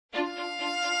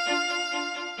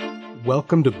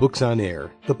Welcome to Books on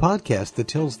Air, the podcast that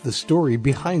tells the story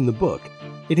behind the book.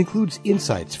 It includes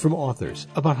insights from authors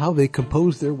about how they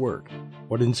compose their work,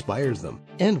 what inspires them,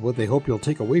 and what they hope you'll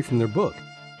take away from their book.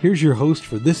 Here's your host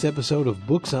for this episode of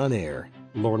Books on Air,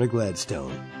 Lorna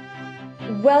Gladstone.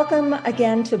 Welcome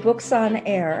again to Books on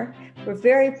Air. We're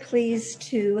very pleased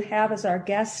to have as our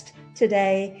guest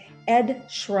today Ed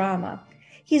Schramme.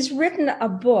 He's written a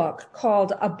book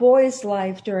called A Boy's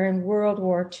Life During World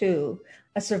War II,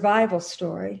 a survival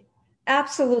story.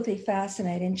 Absolutely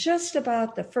fascinating, just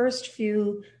about the first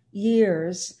few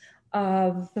years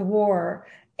of the war.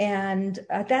 And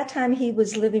at that time, he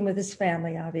was living with his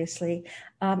family, obviously,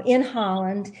 in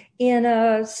Holland, in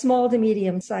a small to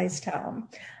medium-sized town.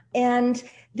 And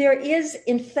there is,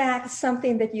 in fact,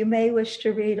 something that you may wish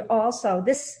to read also.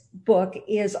 This book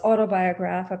is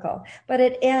autobiographical, but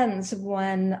it ends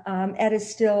when Ed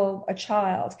is still a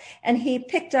child. And he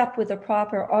picked up with a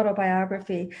proper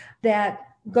autobiography that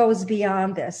goes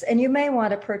beyond this. And you may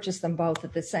want to purchase them both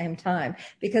at the same time,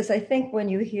 because I think when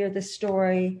you hear the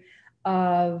story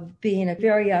of being a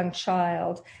very young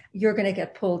child, you're going to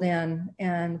get pulled in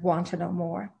and want to know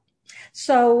more.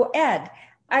 So, Ed,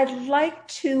 I'd like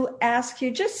to ask you,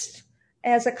 just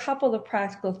as a couple of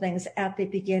practical things at the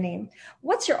beginning,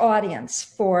 what's your audience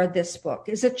for this book?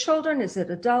 Is it children? Is it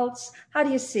adults? How do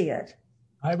you see it?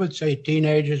 I would say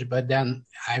teenagers, but then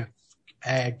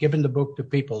I've given the book to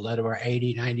people that were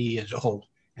 80, 90 years old,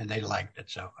 and they liked it.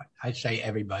 So I'd say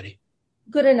everybody.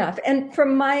 Good enough. And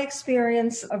from my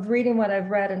experience of reading what I've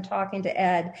read and talking to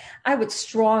Ed, I would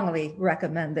strongly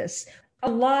recommend this.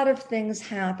 A lot of things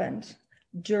happened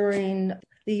during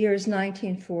the years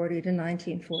 1940 to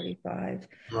 1945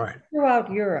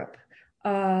 throughout Europe.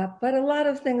 But a lot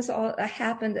of things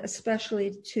happened,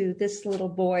 especially to this little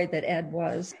boy that Ed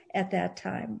was at that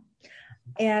time.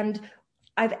 And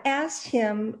I've asked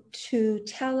him to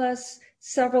tell us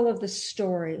several of the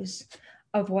stories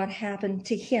of what happened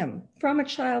to him from a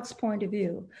child's point of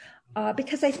view,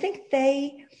 because I think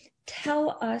they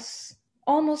tell us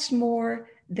almost more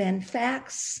than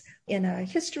facts in a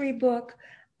history book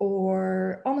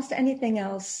or almost anything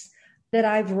else that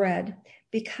I've read,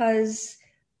 because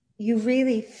you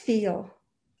really feel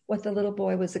what the little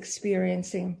boy was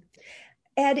experiencing.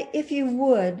 Ed, if you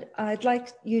would, I'd like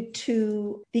you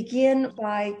to begin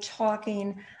by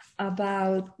talking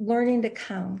about learning to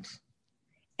count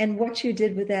and what you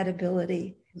did with that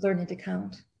ability, learning to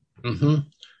count. Mm-hmm.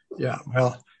 Yeah,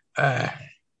 well,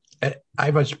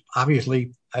 I was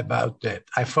obviously about that.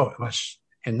 I thought it was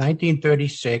in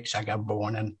 1936, I got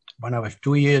born, and when I was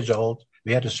 2 years old,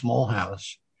 we had a small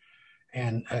house.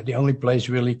 And the only place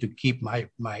really to keep have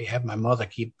my mother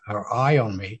keep her eye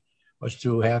on me was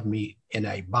to have me in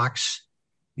a box.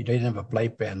 We didn't have a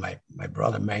playpen. My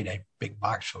brother made a big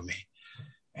box for me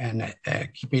and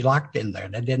keep me locked in there.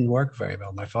 That didn't work very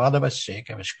well. My father was sick.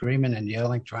 I was screaming and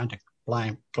yelling, trying to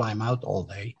climb out all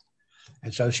day.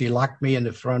 And so she locked me in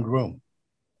the front room.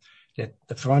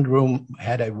 The front room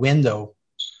had a window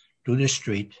to the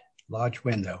street, large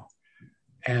window.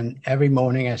 And every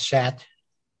morning I sat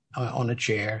on a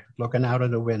chair, looking out of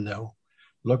the window,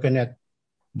 looking at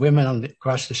women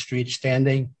across the street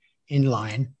standing in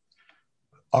line,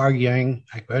 arguing.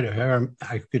 I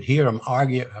could hear them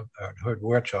argue. I heard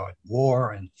words like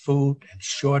war and food and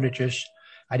shortages.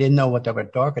 I didn't know what they were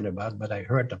talking about, but I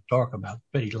heard them talk about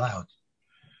pretty loud.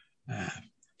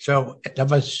 So that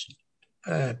was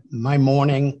my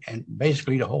morning, and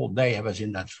basically the whole day I was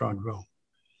in that front room.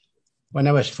 When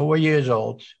I was 4 years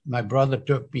old, my brother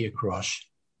took me across,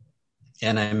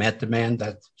 and I met the man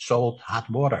that sold hot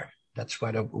water. That's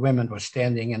why the women were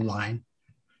standing in line,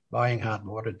 buying hot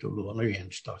water to laundry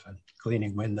and stuff, and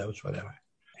cleaning windows, whatever.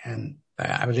 And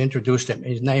I was introduced to him.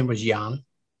 His name was Jan,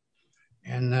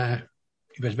 and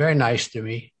he was very nice to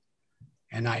me.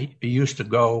 And I used to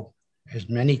go as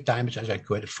many times as I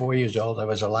could. At 4 years old, I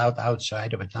was allowed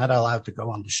outside. I was not allowed to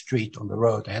go on the street, on the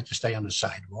road. I had to stay on the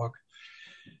sidewalk.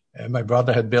 My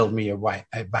brother had built me a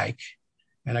bike,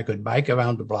 and I could bike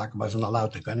around the block. I wasn't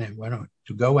allowed to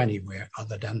go anywhere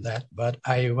other than that. But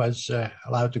I was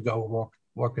allowed to go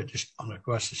walk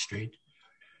across the street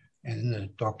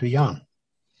and talk to Jan.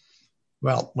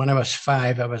 Well, when I was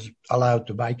 5, I was allowed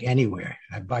to bike anywhere.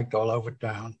 I biked all over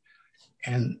town.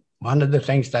 And one of the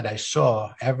things that I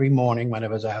saw every morning when I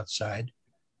was outside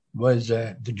was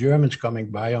the Germans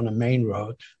coming by on the main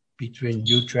road between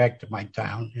Utrecht, my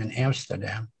town, and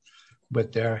Amsterdam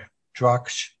with their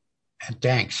trucks and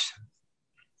tanks.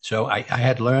 So I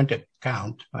had learned to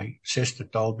count. My sister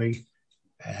taught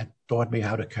me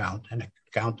how to count, and I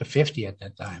count to 50 at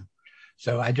that time.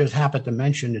 So I just happened to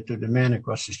mention it to the man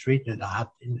across the street in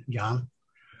Jan.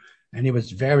 And he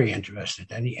was very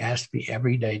interested. And he asked me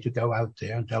every day to go out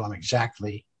there and tell him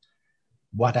exactly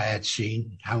what I had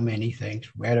seen, how many things,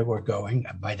 where they were going.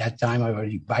 By that time, I was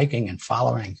already biking and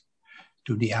following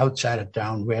to the outside of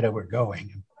town where they were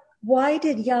going. Why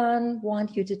did Jan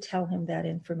want you to tell him that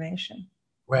information?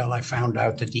 Well, I found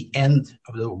out at the end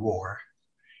of the war,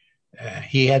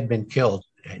 he had been killed.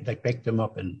 They picked him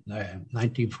up in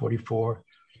 1944,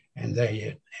 and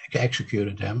they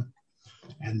executed him.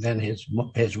 And then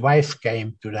his wife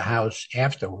came to the house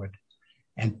afterward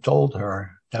and told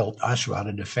us,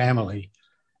 the family,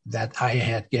 that I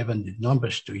had given the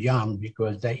numbers to Jan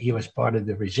because he was part of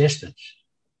the resistance.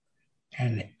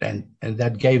 And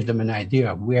that gave them an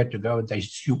idea of where to go. They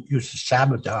used to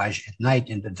sabotage at night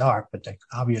in the dark, but they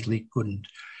obviously couldn't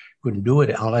do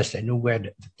it unless they knew where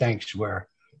the tanks were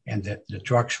and the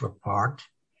trucks were parked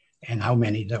and how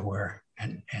many there were.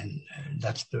 And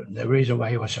that's the reason why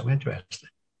he was so interested.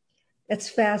 It's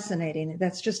fascinating.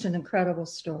 That's just an incredible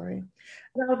story.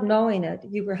 Without knowing it,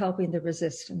 you were helping the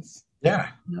resistance.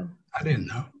 Yeah, I didn't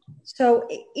know. So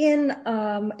in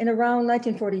around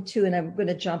 1942, and I'm going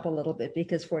to jump a little bit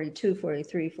because 42,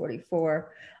 43,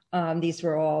 44, these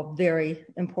were all very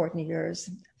important years.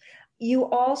 You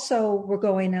also were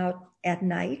going out at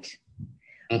night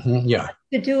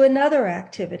to do another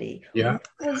activity. Yeah.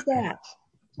 What was that?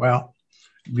 Well,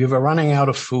 we were running out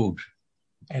of food.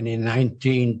 And in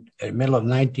the middle of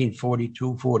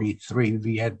 1942, 43,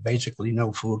 we had basically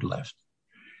no food left.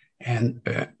 And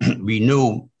we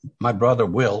knew, my brother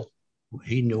Will,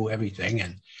 he knew everything.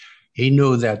 And he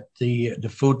knew that the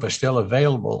food was still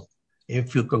available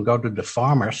if you can go to the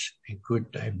farmers and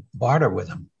could barter with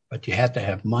them. But you had to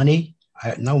have money,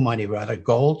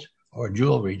 gold or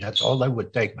jewelry. That's all they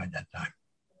would take by that time.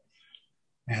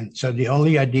 And so the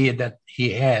only idea that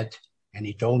he had, and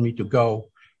he told me to go,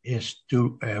 is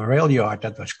to a rail yard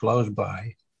that was close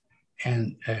by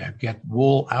and get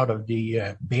wool out of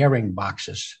the bearing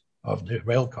boxes of the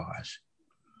rail cars.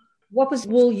 What was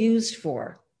wool used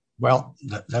for? Well,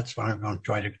 that's what I'm going to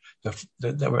try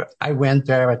to. I went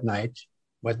there at night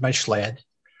with my sled,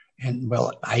 and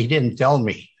he didn't tell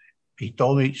me. He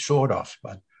told me sort of,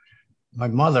 but my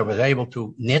mother was able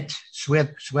to knit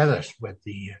sweaters with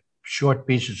the short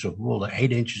pieces of wool,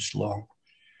 8 inches long,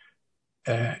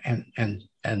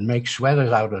 and make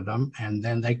sweaters out of them, and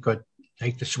then they could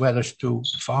take the sweaters to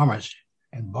the farmers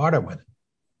and barter with them.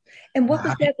 And what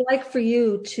was that like for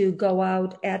you to go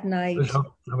out at night?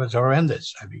 It was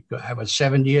horrendous. I was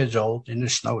 7 years old in a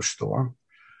snowstorm.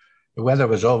 The weather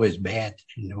was always bad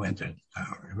in the winter,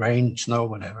 rain, snow,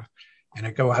 whatever. And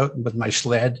I go out with my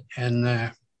sled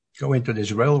and go into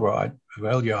this rail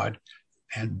yard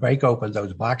and break open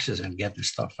those boxes and get the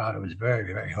stuff out. It was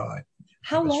very, very hard.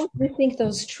 How long do you think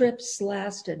those trips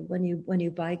lasted when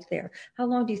you biked there? How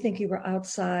long do you think you were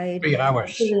outside? 3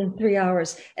 hours. 3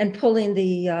 hours and pulling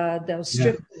those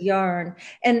strips of yarn.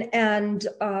 And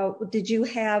did you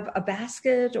have a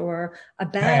basket or a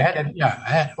bag? I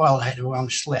had a long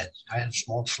sled. I had a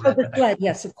small sled. Oh, the sled,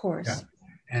 yes, of course. Yeah.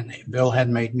 And Bill had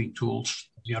made me tools,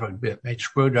 made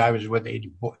screwdrivers with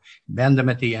bend them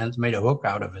at the ends, made a hook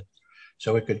out of it,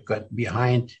 so it could get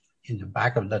behind in the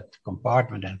back of that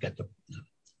compartment and get the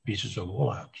pieces of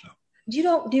wool out. So,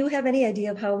 do you have any idea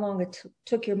of how long it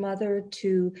took your mother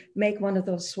to make one of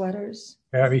those sweaters?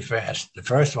 Very fast. The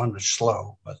first one was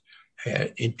slow, but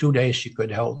in 2 days she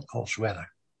could hold whole sweater.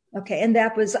 Okay, and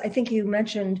that was, I think you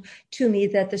mentioned to me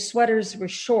that the sweaters were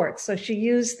short, so she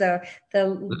used the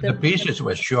pieces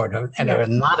were short and they were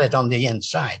knotted on the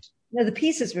inside. No, the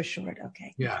pieces were short.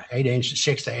 Okay. Yeah, 8 inches,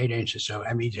 6 to 8 inches. So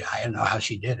I don't know how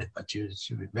she did it, but she was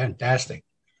fantastic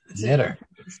knitter.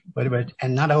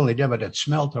 And not only that, but it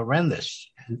smelled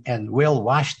horrendous. And Will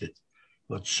washed it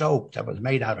with soap that was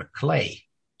made out of clay.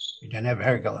 We didn't have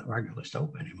regular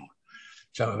soap anymore.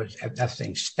 So that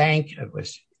thing stank. It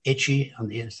was itchy on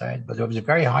the inside, but it was a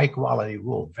very high quality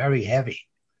wool, very heavy.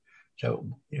 So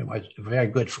it was very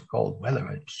good for cold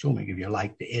weather, assuming if you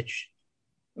like the itch.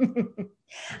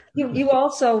 You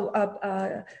also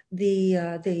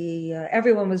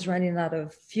everyone was running out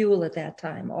of fuel at that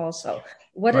time also.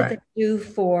 What did they do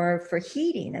for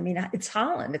heating? I mean, it's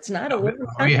Holland. It's not a winter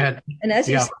country. And as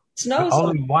you said, it snows.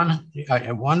 Only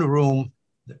one room,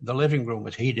 the living room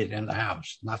was heated in the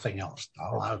house, nothing else. The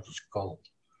whole house was cold.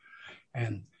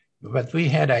 But we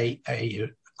had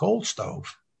a coal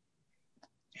stove.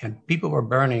 And people were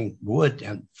burning wood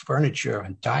and furniture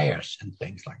and tires and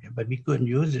things like that, but we couldn't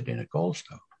use it in a coal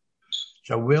stove.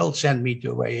 So Will sent me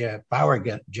to a power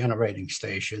generating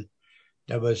station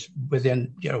that was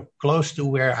within, close to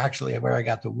where I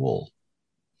got the wool.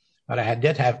 But I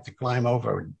did have to climb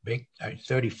over a big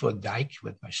 30-foot dike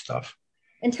with my stuff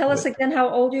And tell us again how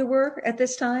old you were at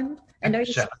this time. I know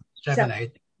you seven,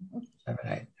 eight,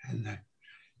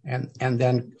 and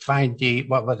then find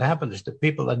what happened is the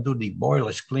people that do the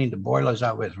boilers clean the boilers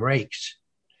out with rakes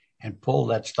and pull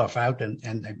that stuff out, and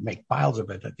they make piles of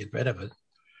it to get rid of it.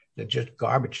 They're just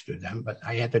garbage to them. But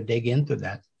I had to dig into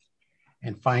that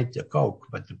and find the coke.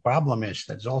 But the problem is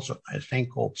there's also a thing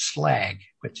called slag,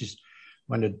 which is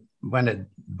when it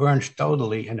burns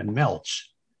totally and it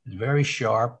melts. It's very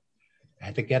sharp. I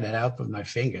had to get it out with my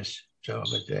fingers. So,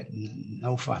 but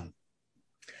no fun.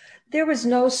 There was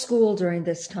no school during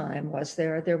this time, was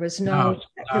there? There was no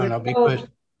because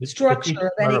structure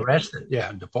of any. Were arrested,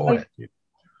 deported.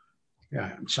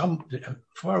 Yeah,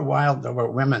 for a while there were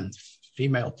women,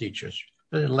 female teachers,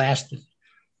 but it lasted.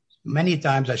 Many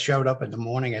times I showed up in the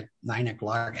morning at 9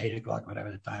 o'clock, 8 o'clock,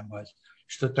 whatever the time was,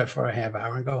 stood there for a half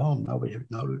hour and go home.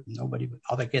 Nobody,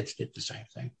 other kids did the same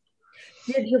thing.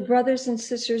 Did your brothers and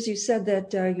sisters, you said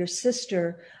that your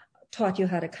sister taught you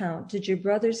how to count. Did your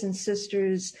brothers and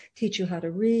sisters teach you how to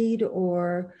read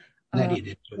or? Nettie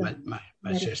did. My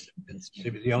sister. She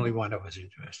was the only one that was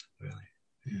interested, really.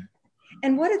 Yeah.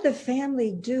 And what did the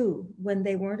family do when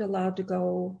they weren't allowed to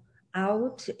go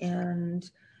out and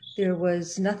there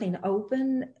was nothing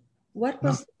open? What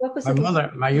was my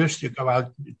mother? I used to go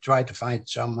out and try to find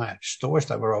some stores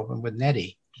that were open with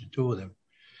Nettie, the two of them.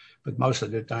 But most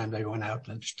of the time they went out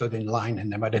and stood in line,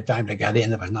 and then by the time they got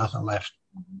in, there was nothing left.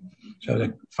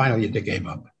 So finally they gave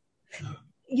up.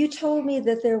 You told me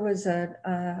that there was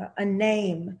a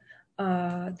name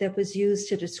that was used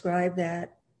to describe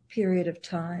that period of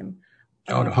time.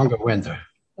 The Hunger Winter.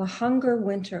 The Hunger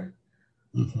Winter.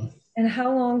 Mm-hmm. And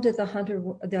how long did the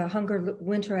Hunger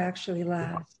Winter actually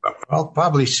last? Well,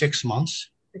 probably 6 months.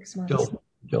 6 months.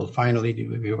 Till finally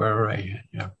we were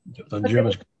the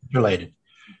Germans capitulated.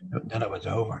 Then it was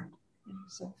over.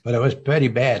 But it was pretty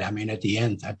bad. I mean, at the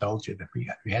end, I told you that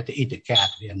we had to eat the cat.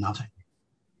 We had nothing.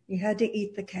 You had to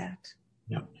eat the cat.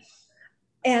 Yep.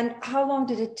 And how long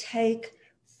did it take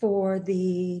for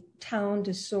the town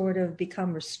to sort of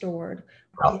become restored?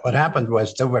 Well, what happened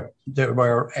was there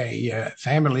were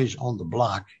families on the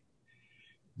block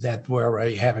that were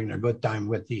having a good time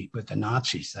with the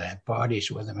Nazis. They had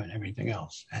parties with them and everything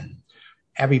else. And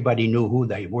everybody knew who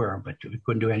they were, but we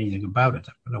couldn't do anything about it.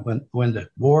 But when the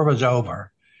war was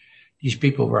over, these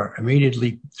people were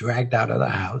immediately dragged out of the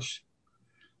house.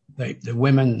 The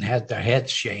women had their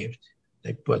heads shaved.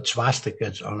 They put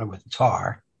swastikas on them with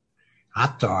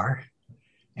hot tar,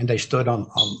 and they stood on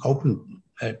open,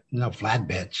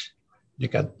 flatbeds. They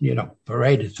got,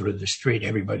 paraded through the street.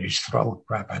 Everybody's throwing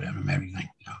crap at them and everything.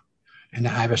 And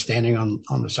I was standing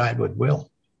on the side with Will.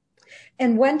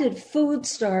 And when did food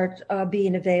start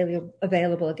being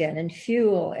available again, and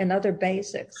fuel and other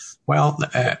basics? Well,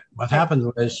 what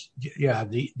happened was,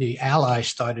 the Allies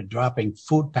started dropping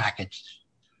food packets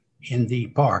in the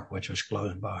park, which was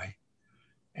close by,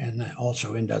 and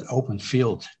also in that open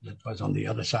field that was on the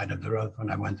other side of the road when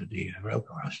I went to the rail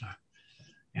cross.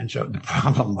 And so the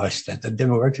problem was that it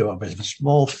didn't work too well. It was a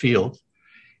small field,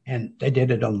 and they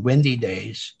did it on windy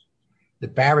days. The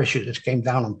parachutists came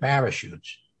down on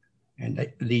parachutes.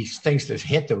 And these things that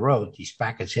hit the road, these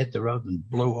packets hit the road and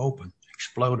blew open,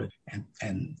 exploded,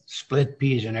 and split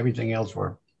peas and everything else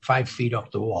were 5 feet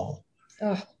off the wall.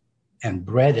 Oh. And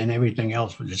bread and everything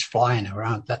else was just flying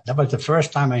around. That was the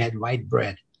first time I had white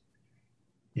bread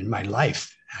in my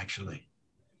life, actually.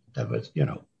 That was,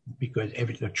 because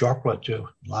the chocolate too,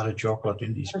 a lot of chocolate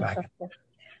in these packets.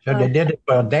 So they did it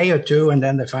for a day or two, and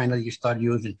then they finally started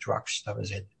using trucks. That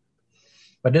was it.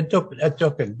 But it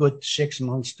took a good 6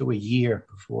 months to a year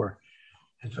before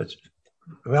it was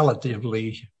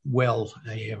relatively well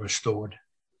restored.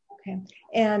 Okay.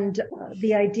 And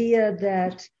the idea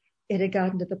that it had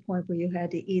gotten to the point where you had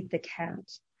to eat the cat,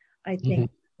 I think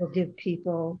will give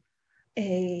people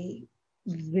a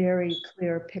very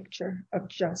clear picture of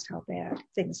just how bad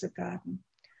things have gotten.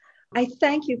 I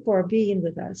thank you for being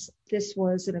with us. This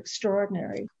was an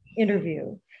extraordinary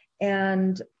interview.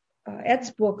 And Ed's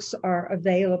books are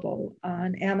available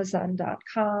on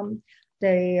Amazon.com.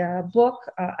 The book,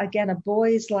 again, A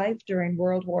Boy's Life During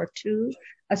World War II,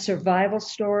 a survival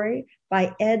story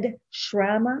by Ed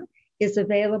Shrama, is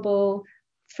available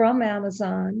from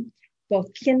Amazon,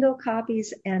 both Kindle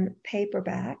copies and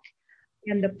paperback.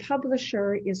 And the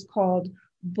publisher is called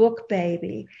Book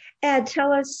Baby. Ed,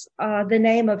 tell us the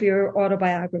name of your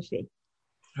autobiography.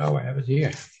 Oh, I have it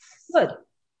here. Good.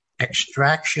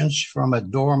 Extractions from a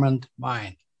Dormant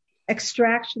Mind.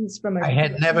 Extractions from a... I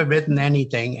had never written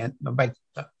anything, but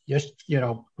just,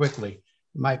 quickly,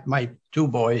 my two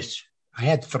boys, I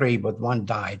had 3, but one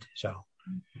died. So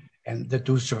And the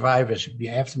two survivors would be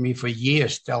after me for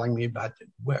years, telling me about the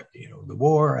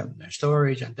war and their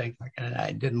stories and things like that. And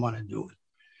I didn't want to do it.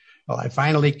 Well, I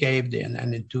finally caved in,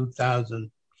 and in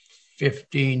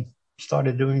 2015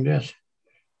 started doing this.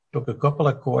 Took a couple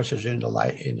of courses in the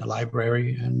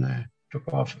library and took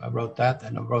off. I wrote that,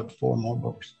 and I wrote 4 more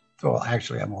books. So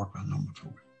actually, I'm working on number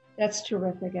 4. That's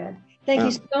terrific, Ed. Thank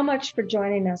you so much for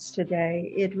joining us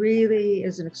today. It really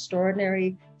is an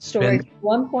extraordinary story from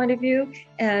one point of view,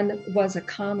 and was a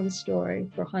common story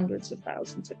for hundreds of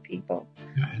thousands of people.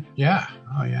 Yeah.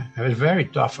 Oh, yeah. It was very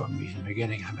tough for me in the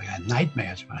beginning. I had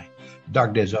nightmares when I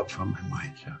dug this up from my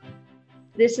mind. So.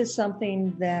 This is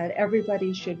something that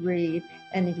everybody should read.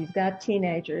 And if you've got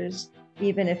teenagers,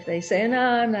 even if they say, no,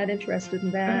 I'm not interested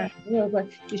in that, but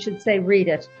you should say, read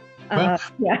it.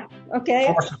 Yeah. Okay.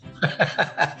 Awesome.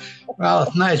 Well,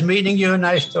 it's nice meeting you.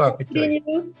 Nice talking to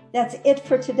you. That's it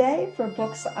for today for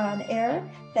Books on Air.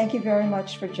 Thank you very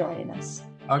much for joining us.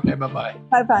 Okay. Bye-bye.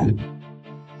 Bye-bye.